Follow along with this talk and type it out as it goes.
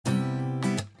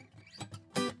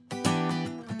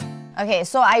Okay,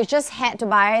 so I just had to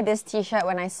buy this t-shirt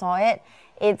when I saw it.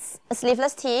 It's a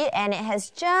sleeveless tee and it has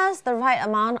just the right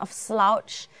amount of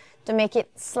slouch to make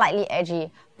it slightly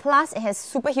edgy. Plus, it has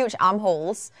super huge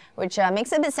armholes, which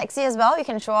makes it a bit sexy as well. You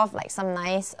can show off like some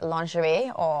nice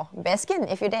lingerie or bare skin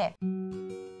if you dare.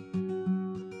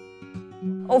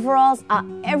 Overalls are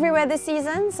everywhere this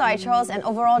season, so I chose an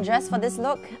overall dress for this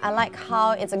look. I like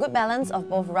how it's a good balance of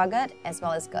both rugged as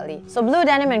well as girly. So blue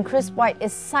denim and crisp white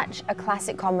is such a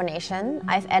classic combination.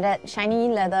 I've added shiny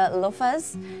leather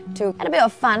loafers to add a bit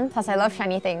of fun, plus I love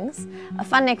shiny things. A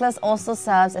fun necklace also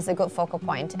serves as a good focal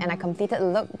point, and I completed the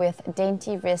look with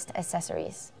dainty wrist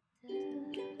accessories.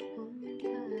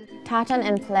 Tartan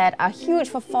and plaid are huge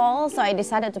for fall, so I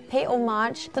decided to pay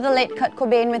homage to the late Kurt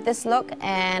Cobain with this look,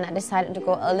 and I decided to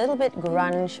go a little bit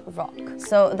grunge rock.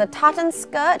 So the tartan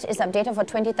skirt is updated for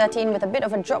 2013 with a bit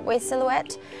of a drop waist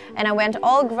silhouette, and I went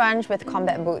all grunge with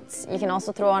combat boots. You can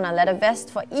also throw on a leather vest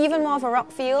for even more of a rock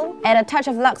feel. Add a touch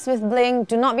of luxe with bling.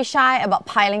 Do not be shy about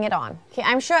piling it on. Okay,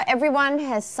 I'm sure everyone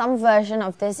has some version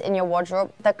of this in your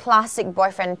wardrobe, the classic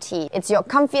boyfriend tee. It's your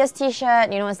comfiest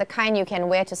t-shirt, you know, it's the kind you can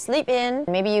wear to sleep in.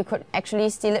 Maybe you could actually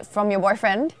steal it from your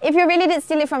boyfriend. If you really did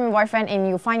steal it from your boyfriend and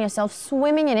you find yourself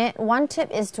swimming in it, one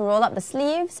tip is to roll up the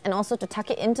sleeves and also to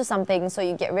tuck it into something so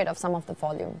you get rid of some of the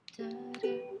volume.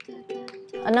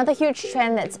 Another huge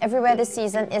trend that's everywhere this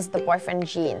season is the boyfriend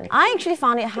jean. I actually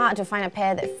found it hard to find a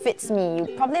pair that fits me.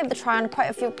 You probably have to try on quite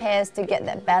a few pairs to get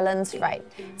that balance right.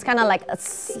 It's kind of like a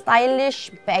stylish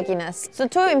bagginess. So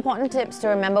 2 important tips to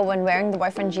remember when wearing the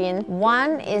boyfriend jean.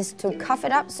 1 is to cuff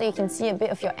it up so you can see a bit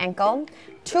of your ankle.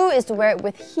 2 is to wear it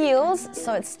with heels,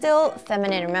 so it's still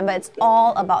feminine. Remember, it's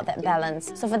all about that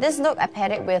balance. So for this look, I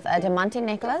paired it with a diamante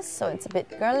necklace, so it's a bit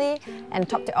girly, and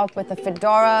topped it off with a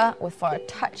fedora for a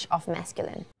touch of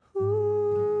masculine.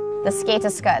 The skater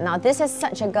skirt. Now this has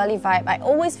such a girly vibe. I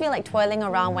always feel like twirling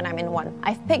around when I'm in one.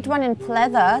 I've picked one in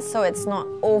pleather so it's not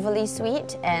overly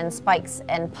sweet, and spikes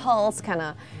and pearls kind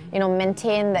of, you know,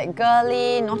 maintain that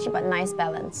girly, naughty but nice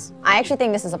balance. I actually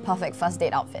think this is a perfect first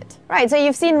date outfit. Right, so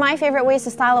you've seen my favorite ways to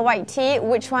style a white tee.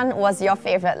 Which one was your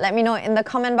favorite? Let me know in the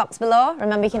comment box below.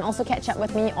 Remember, you can also catch up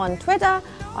with me on Twitter,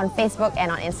 on Facebook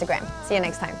and on Instagram. See you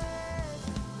next time.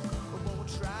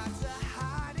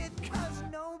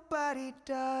 Nobody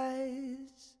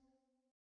does.